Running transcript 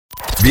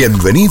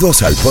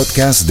Bienvenidos al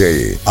podcast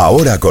de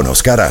Ahora con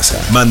Oscar Aza.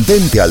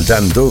 Mantente al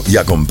tanto y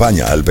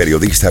acompaña al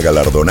periodista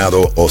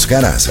galardonado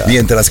Oscar Aza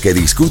mientras que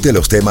discute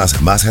los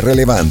temas más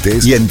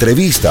relevantes y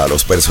entrevista a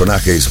los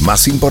personajes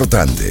más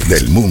importantes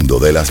del mundo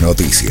de las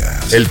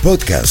noticias. El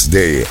podcast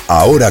de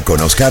Ahora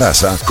con Oscar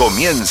Aza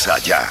comienza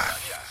ya.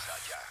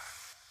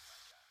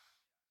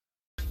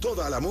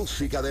 Toda la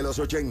música de los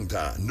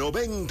 80,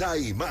 90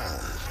 y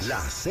más. La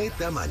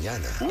Z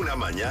Mañana. Una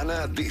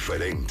mañana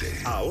diferente.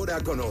 Ahora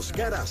con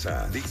Oscar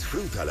Aza.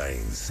 Disfrútala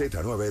en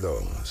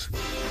Z92.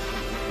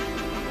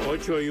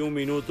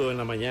 8:01 en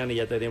la mañana y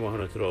ya tenemos a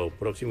nuestro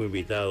próximo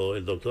invitado,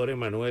 el doctor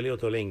Emanuele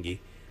Ottolenghi,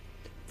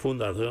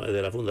 fundador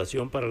de la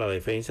Fundación para la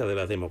Defensa de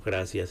las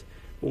Democracias,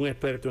 un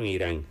experto en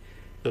Irán.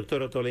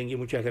 Doctor Ottolenghi,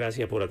 muchas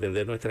gracias por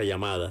atender nuestra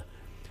llamada.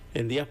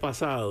 En días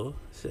pasados,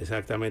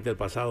 exactamente el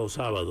pasado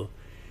sábado,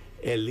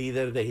 el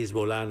líder de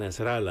Hezbollah,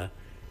 Nasrallah,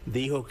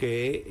 dijo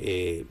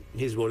que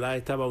Hezbollah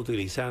estaba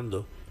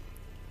utilizando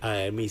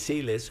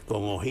misiles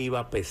con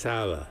ojiva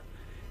pesada.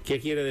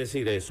 ¿Qué quiere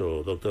decir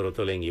eso, doctor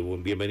Ottolenghi?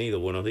 Bienvenido,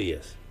 buenos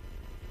días.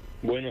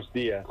 Buenos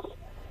días.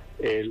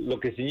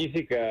 Lo que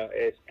significa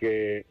es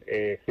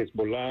que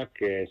Hezbollah,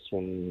 que es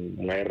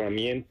una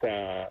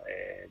herramienta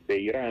de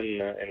Irán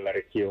en la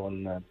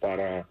región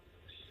para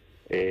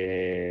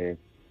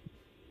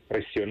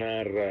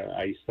presionar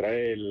a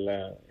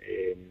Israel,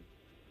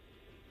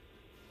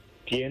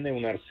 tiene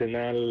un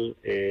arsenal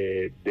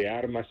de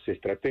armas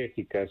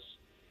estratégicas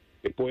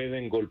que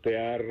pueden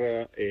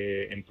golpear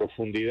en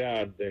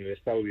profundidad en el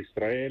Estado de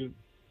Israel,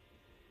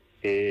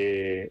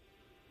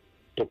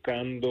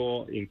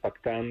 tocando,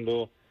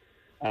 impactando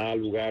a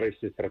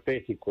lugares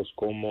estratégicos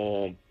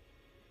como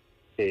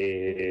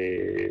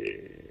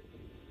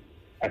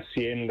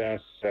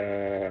haciendas,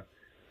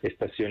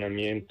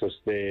 estacionamientos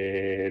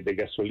de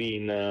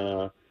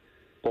gasolina,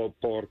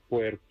 por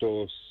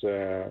puertos,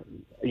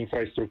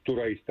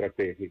 infraestructura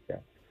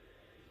estratégica.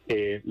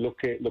 Lo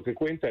que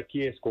cuenta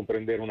aquí es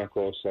comprender una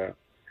cosa.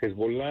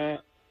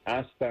 Hezbollah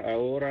hasta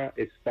ahora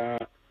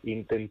está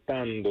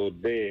intentando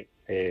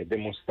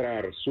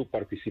demostrar su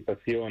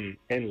participación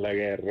en la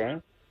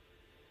guerra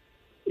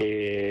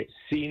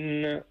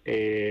sin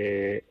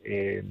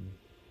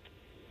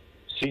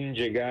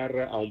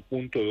llegar a un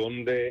punto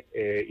donde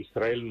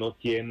Israel no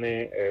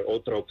tiene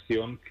otra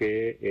opción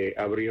que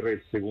abrir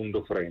el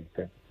segundo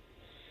frente.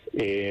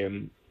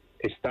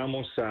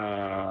 Estamos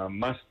a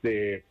más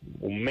de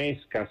un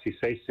mes, casi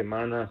 6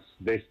 semanas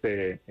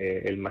desde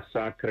el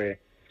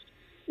masacre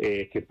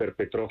que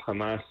perpetró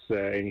Hamas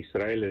en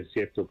Israel el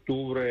 7 de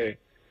octubre,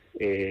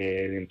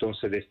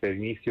 entonces desde el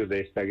inicio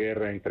de esta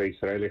guerra entre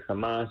Israel y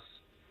Hamas,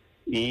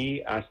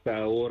 y hasta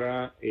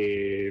ahora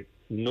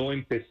no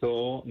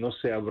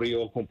se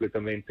abrió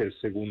completamente el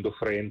segundo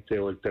frente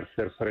o el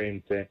tercer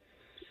frente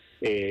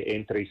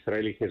entre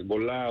Israel y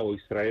Hezbollah o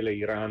Israel e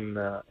Irán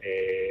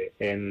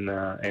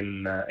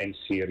en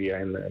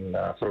Siria, en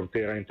la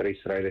frontera entre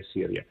Israel y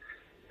Siria.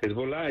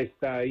 Hezbollah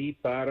está ahí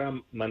para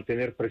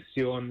mantener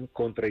presión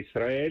contra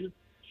Israel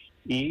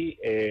y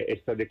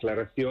esta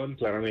declaración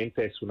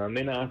claramente es una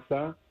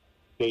amenaza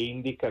que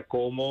indica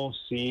cómo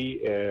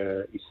si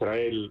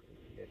Israel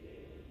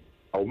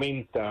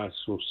aumenta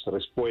sus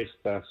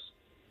respuestas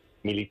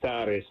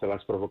militares a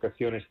las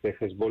provocaciones de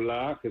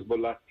Hezbollah,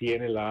 Hezbollah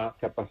tiene la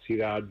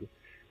capacidad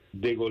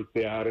de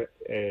golpear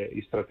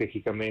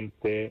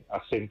estratégicamente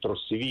a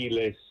centros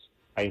civiles,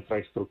 a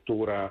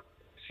infraestructura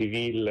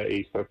civil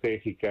y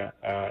estratégica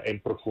en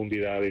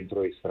profundidad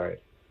dentro de Israel.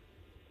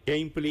 ¿Qué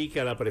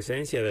implica la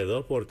presencia de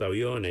 2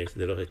 portaaviones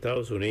de los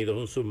Estados Unidos,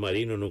 un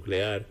submarino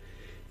nuclear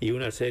y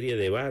una serie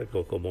de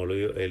barcos como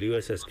el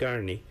USS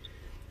Carney,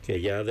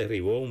 que ya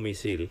derribó un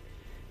misil,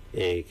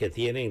 que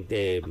tienen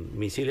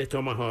misiles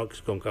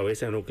Tomahawks con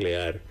cabeza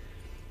nuclear?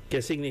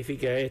 ¿Qué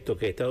significa esto?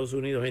 ¿Que Estados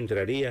Unidos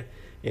entraría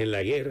en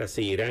la guerra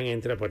si Irán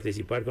entra a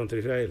participar contra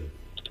Israel?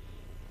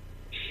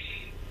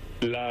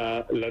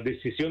 La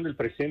decisión del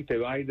presidente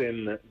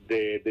Biden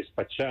de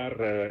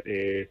despachar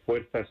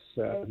fuerzas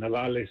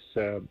navales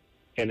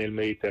en el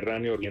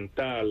Mediterráneo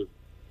Oriental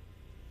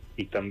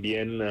y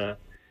también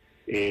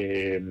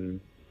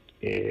en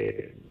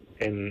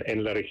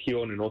la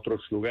región, en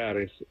otros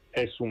lugares,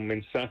 es un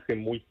mensaje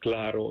muy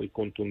claro y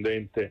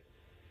contundente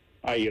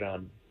a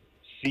Irán.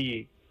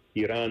 Si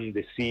Irán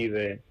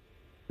decide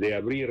de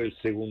abrir el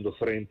segundo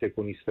frente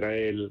con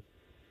Israel,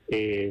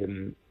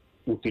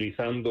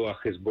 utilizando a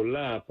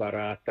Hezbollah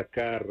para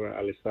atacar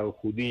al Estado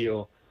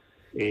judío,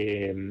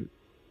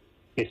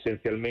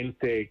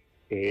 esencialmente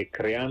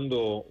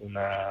creando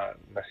una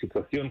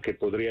situación que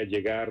podría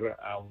llegar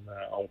a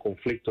un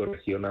conflicto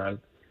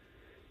regional.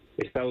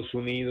 Estados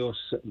Unidos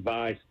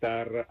va a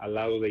estar al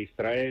lado de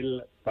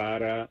Israel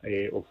para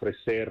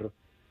ofrecer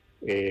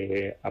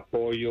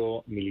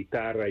apoyo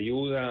militar,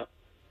 ayuda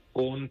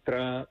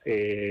contra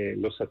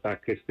los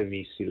ataques de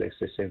misiles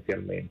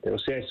esencialmente. O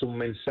sea, es un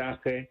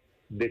mensaje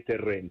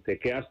deterrente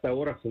que hasta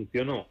ahora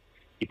funcionó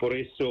y por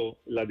eso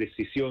la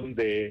decisión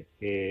de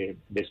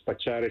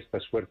despachar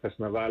estas fuerzas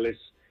navales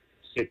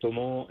se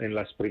tomó en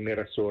las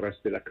primeras horas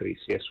de la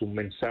crisis. Es un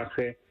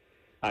mensaje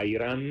a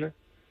Irán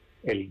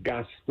el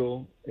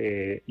gasto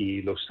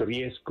y los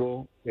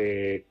riesgos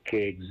que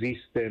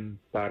existen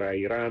para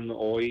Irán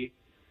hoy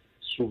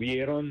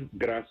subieron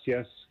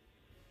gracias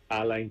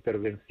a la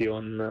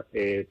intervención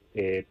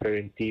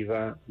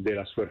preventiva de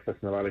las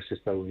fuerzas navales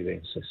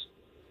estadounidenses.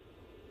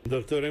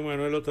 Doctor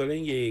Emanuele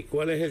Ottolenghi,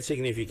 ¿cuál es el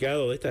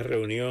significado de esta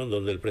reunión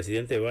donde el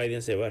presidente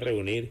Biden se va a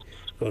reunir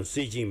con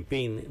Xi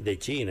Jinping de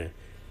China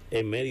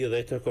en medio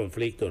de estos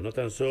conflictos? No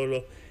tan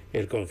solo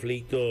el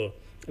conflicto,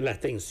 las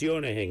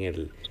tensiones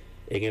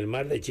en el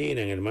mar de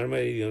China, en el mar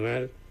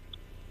meridional,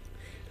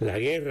 la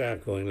guerra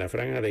en la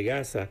franja de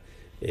Gaza,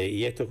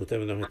 y esto que usted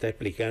nos está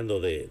explicando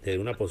de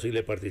una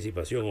posible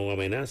participación o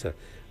amenaza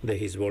de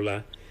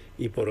Hezbollah,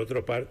 y por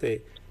otra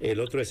parte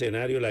el otro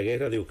escenario, la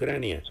guerra de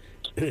Ucrania.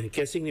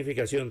 ¿Qué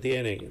significación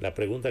tiene, la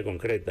pregunta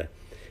concreta,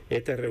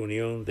 esta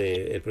reunión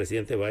del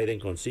presidente Biden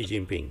con Xi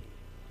Jinping?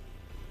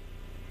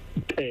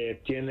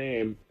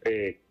 Tiene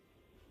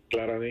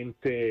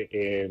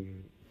claramente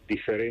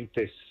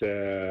diferentes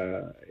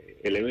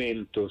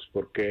elementos,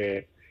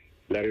 porque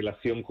la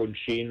relación con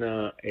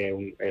China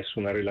es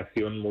una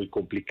relación muy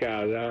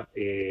complicada.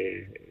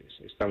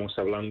 Estamos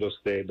hablando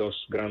de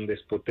dos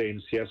grandes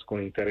potencias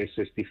con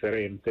intereses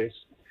diferentes,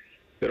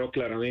 pero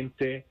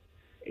claramente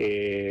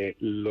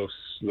los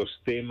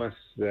temas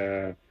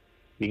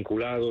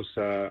vinculados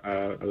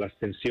a las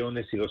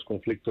tensiones y los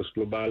conflictos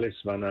globales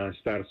van a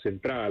estar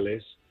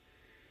centrales.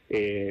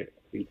 El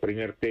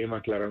primer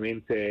tema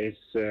claramente es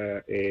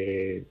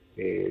el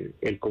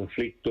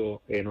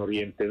conflicto en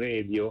Oriente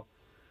Medio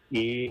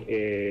y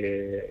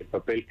el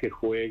papel que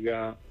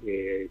juega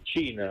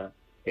China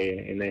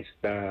en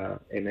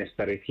esta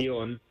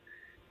región.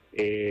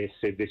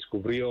 Se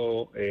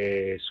descubrió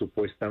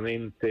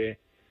supuestamente,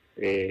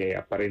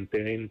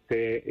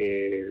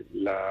 aparentemente,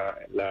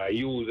 la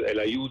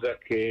ayuda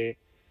que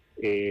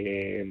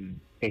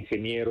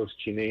ingenieros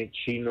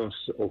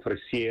chinos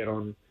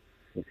ofrecieron,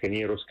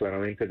 ingenieros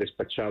claramente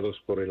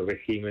despachados por el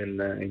régimen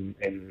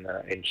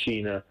en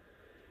China,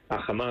 a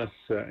Hamas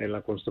en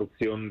la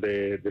construcción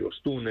de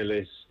los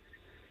túneles.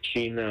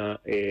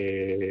 China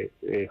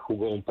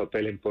jugó un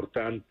papel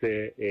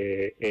importante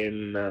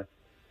en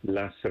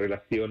las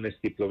relaciones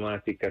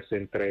diplomáticas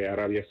entre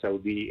Arabia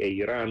Saudí e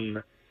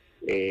Irán.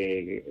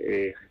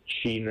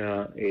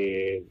 China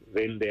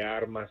vende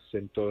armas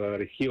en toda la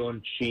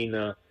región.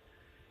 China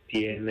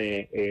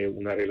tiene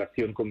una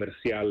relación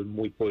comercial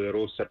muy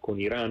poderosa con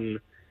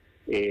Irán.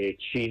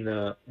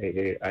 China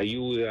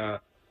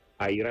ayuda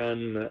a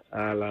Irán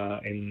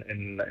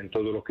en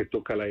todo lo que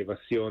toca a la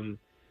evasión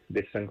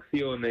de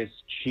sanciones.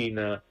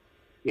 China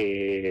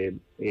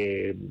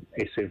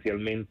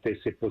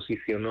esencialmente se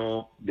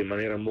posicionó de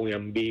manera muy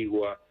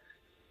ambigua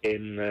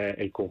en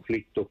el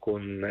conflicto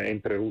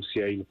entre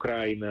Rusia y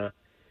Ucrania,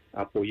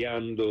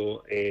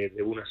 apoyando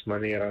de unas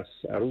maneras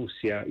a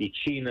Rusia, y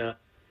China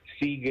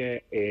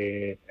sigue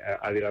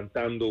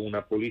adelantando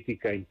una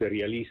política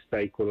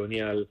imperialista y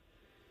colonial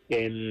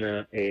en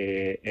la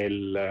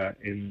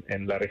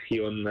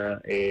región,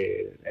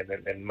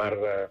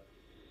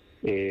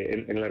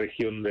 en la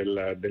región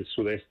del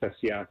sudeste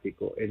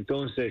asiático.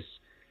 Entonces,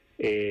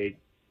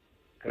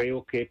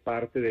 creo que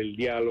parte del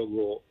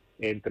diálogo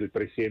entre el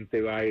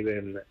presidente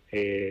Biden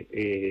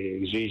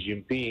y Xi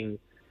Jinping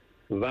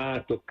va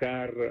a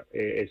tocar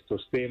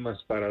estos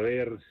temas para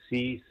ver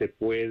si se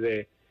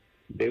puede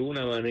de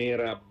una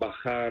manera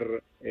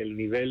bajar el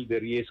nivel de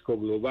riesgo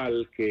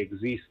global que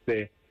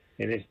existe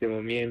en este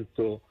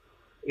momento,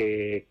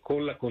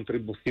 con la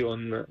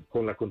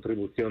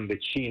contribución de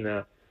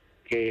China,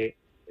 que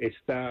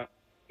está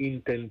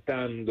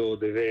intentando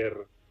de ver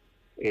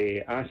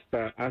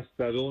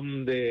hasta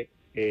dónde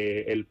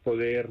el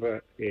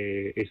poder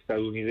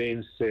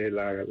estadounidense,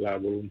 la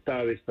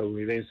voluntad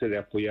estadounidense de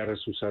apoyar a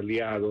sus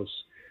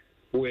aliados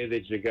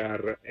puede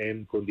llegar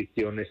en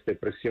condiciones de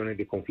presión y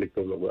de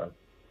conflicto global.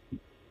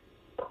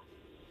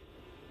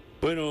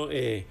 Bueno,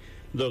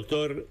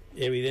 doctor,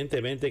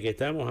 evidentemente que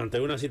estamos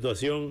ante una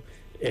situación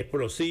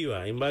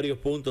explosiva en varios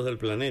puntos del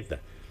planeta.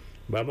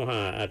 Vamos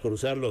a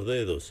cruzar los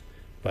dedos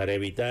para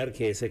evitar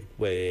que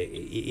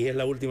y es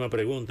la última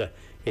pregunta,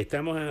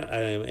 ¿estamos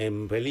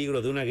en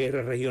peligro de una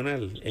guerra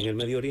regional en el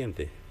Medio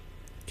Oriente?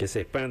 Que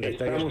se expanda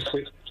esta guerra.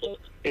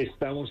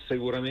 Estamos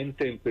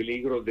seguramente en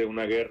peligro de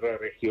una guerra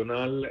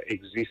regional.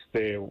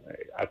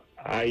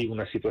 Hay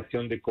una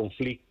situación de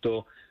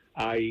conflicto,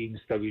 hay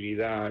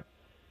instabilidad,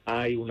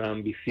 hay una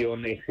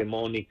ambición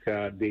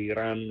hegemónica de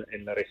Irán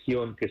en la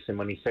región que se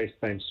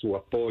manifiesta en su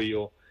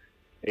apoyo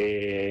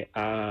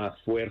a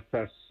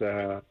fuerzas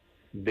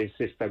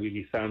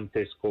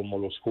desestabilizantes como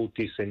los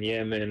Houthis en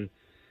Yemen,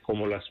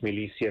 como las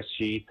milicias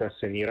chiitas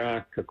en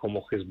Irak,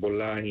 como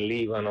Hezbollah en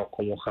Líbano,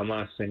 como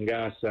Hamas en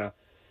Gaza.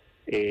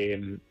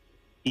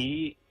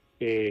 Y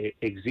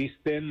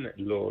existen,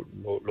 lo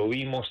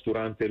vimos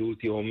durante el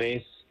último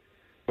mes,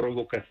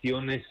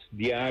 provocaciones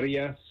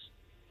diarias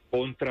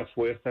contra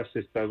fuerzas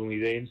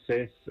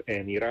estadounidenses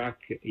en Irak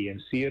y en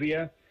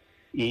Siria,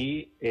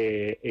 y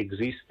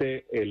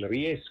existe el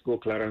riesgo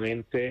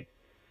claramente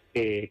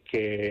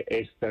que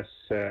estas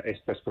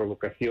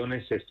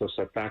provocaciones, estos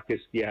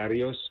ataques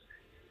diarios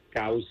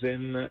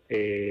causen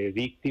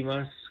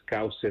víctimas,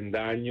 causen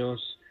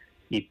daños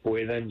y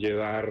puedan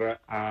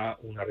llevar a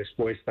una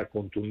respuesta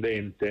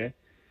contundente.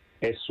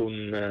 Es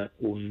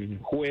un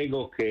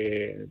juego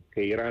que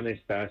Irán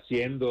está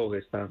haciendo,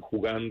 están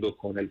jugando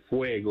con el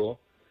fuego,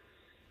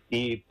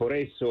 y por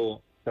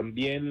eso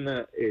también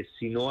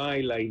si no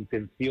hay la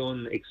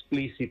intención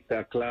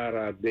explícita,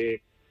 clara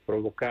de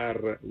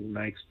provocar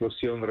una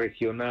explosión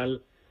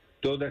regional,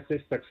 todas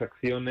estas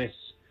acciones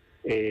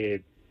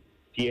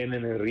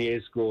tienen el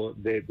riesgo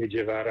de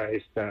llevar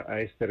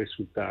a este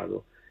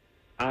resultado.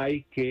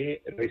 Hay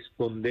que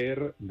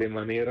responder de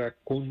manera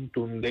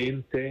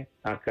contundente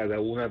a cada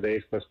una de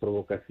estas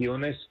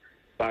provocaciones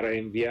para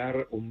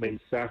enviar un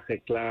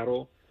mensaje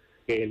claro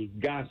que el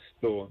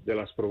gasto de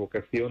las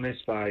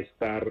provocaciones va a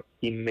estar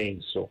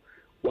inmenso.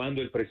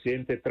 Cuando el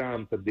presidente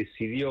Trump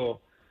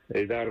decidió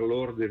dar el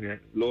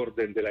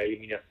orden de la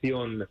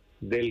eliminación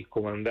del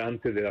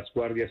comandante de las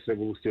Guardias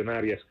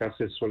Revolucionarias,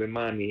 Qasem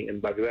Soleimani,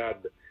 en Bagdad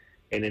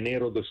en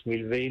enero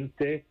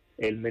 2020,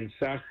 el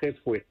mensaje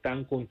fue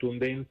tan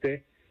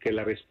contundente que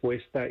la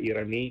respuesta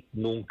iraní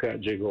nunca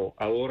llegó.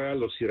 Ahora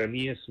los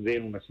iraníes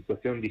ven una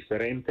situación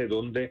diferente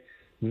donde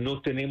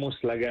no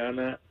tenemos la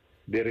gana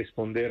de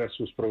responder a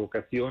sus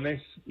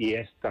provocaciones, y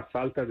esta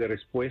falta de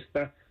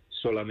respuesta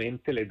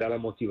solamente le da la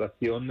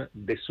motivación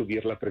de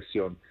subir la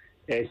presión.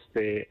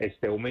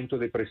 Este aumento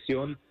de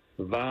presión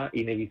va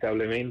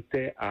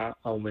inevitablemente a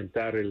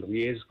aumentar el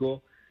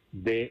riesgo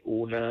de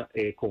una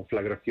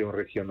conflagración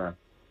regional.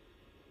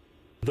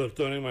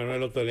 Doctor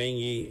Emanuele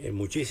Ottolenghi,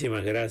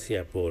 muchísimas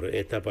gracias por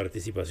esta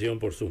participación,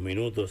 por sus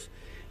minutos,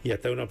 y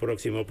hasta una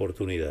próxima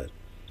oportunidad.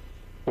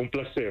 Un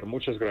placer,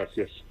 muchas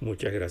gracias.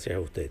 Muchas gracias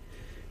a usted.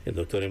 El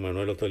doctor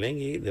Emanuele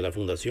Ottolenghi, de la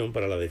Fundación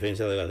para la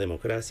Defensa de las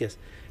Democracias,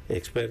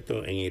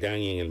 experto en Irán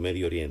y en el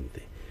Medio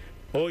Oriente.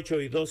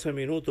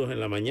 8:12 en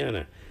la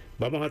mañana.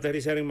 Vamos a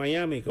aterrizar en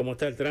Miami. ¿Cómo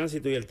está el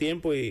tránsito y el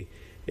tiempo, y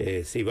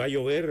si va a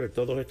llover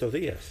todos estos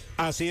días?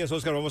 Así es,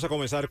 Oscar. Vamos a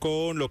comenzar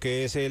con lo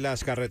que es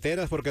las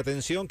carreteras, porque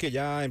atención que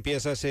ya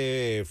empieza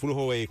ese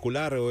flujo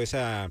vehicular o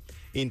esa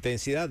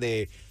intensidad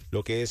de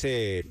lo que es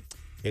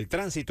el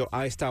tránsito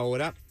a esta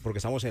hora, porque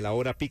estamos en la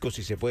hora pico,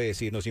 si se puede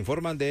decir. Nos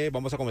informan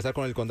vamos a comenzar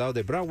con el condado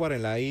de Broward,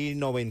 en la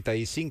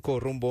I-95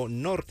 rumbo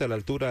norte, a la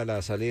altura de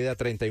la salida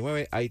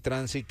 39, hay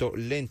tránsito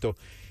lento.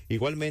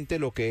 Igualmente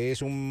lo que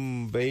es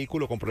un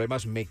vehículo con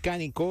problemas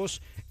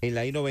mecánicos en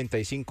la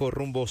I-95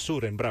 rumbo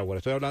sur en Broward.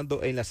 Estoy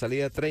hablando en la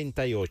salida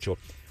 38.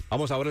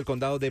 Vamos ahora al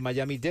condado de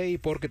Miami-Dade,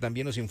 porque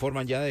también nos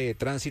informan ya de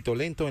tránsito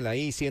lento en la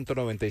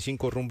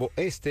I-195 rumbo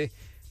este,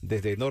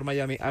 desde North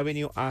Miami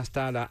Avenue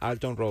hasta la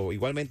Alton Road.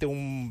 Igualmente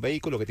un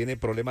vehículo que tiene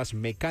problemas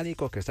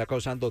mecánicos que está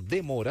causando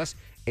demoras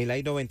en la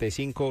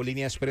I-95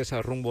 línea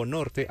expresa rumbo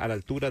norte, a la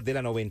altura de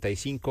la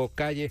 95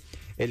 calle.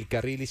 El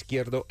carril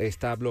izquierdo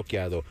está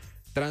bloqueado.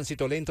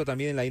 Tránsito lento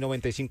también en la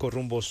I-95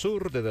 rumbo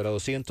sur, desde la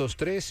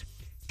 203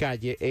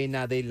 calle en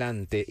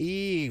adelante.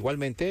 Y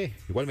igualmente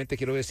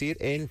quiero decir,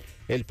 en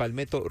el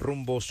Palmetto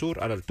rumbo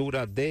sur, a la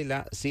altura de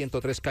la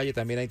 103 calle,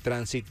 también hay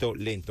tránsito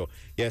lento.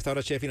 Y a esta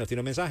hora, Chefi, nos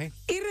tiene un mensaje.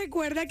 Y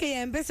recuerda que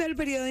ya empezó el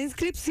periodo de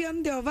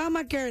inscripción de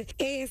Obamacare.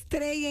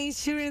 Estrella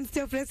Insurance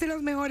te ofrece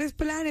los mejores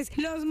planes,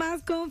 los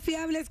más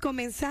confiables,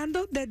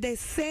 comenzando desde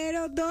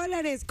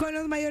 $0, con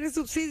los mayores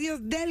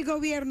subsidios del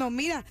gobierno.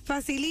 Mira,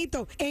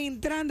 facilito,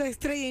 entrando a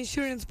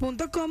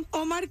estrellainsurance.com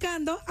o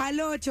marcando al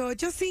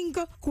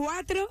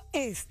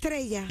 885-4-estrella.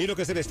 Y lo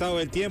que es el estado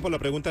del tiempo, la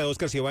pregunta de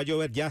Oscar, si va a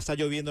llover. Ya está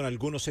lloviendo en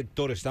algunos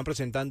sectores, están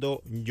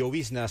presentando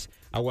lloviznas,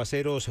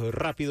 aguaceros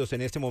rápidos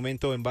en este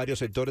momento en varios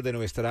sectores de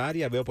nuestra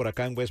área. Veo por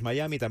acá en West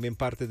Miami, también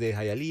parte de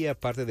Hialeah,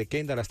 parte de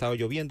Kendall ha estado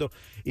lloviendo,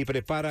 y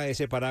prepara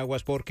ese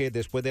paraguas porque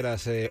después de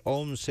las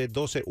 11,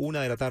 12,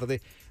 1 de la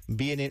tarde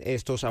vienen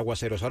estos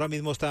aguaceros. Ahora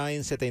mismo está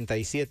en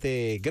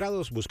 77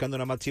 grados, buscando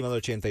una máxima de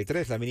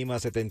 83, la mínima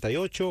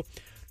 78.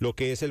 Lo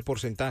que es el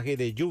porcentaje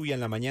de lluvia en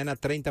la mañana,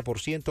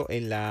 30%,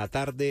 en la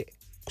tarde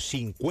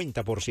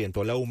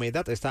 50%. La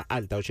humedad está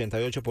alta,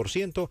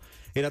 88%.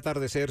 El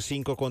atardecer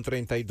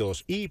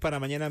 5,32. Y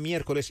para mañana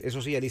miércoles,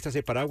 eso sí,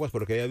 alístase paraguas,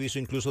 porque hay aviso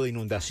incluso de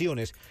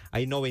inundaciones.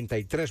 Hay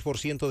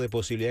 93% de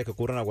posibilidad de que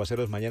ocurran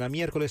aguaceros mañana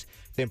miércoles.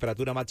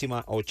 Temperatura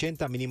máxima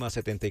 80, mínima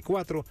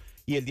 74.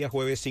 Y el día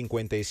jueves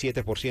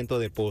 57%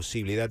 de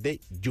posibilidad de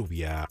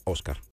lluvia, Oscar.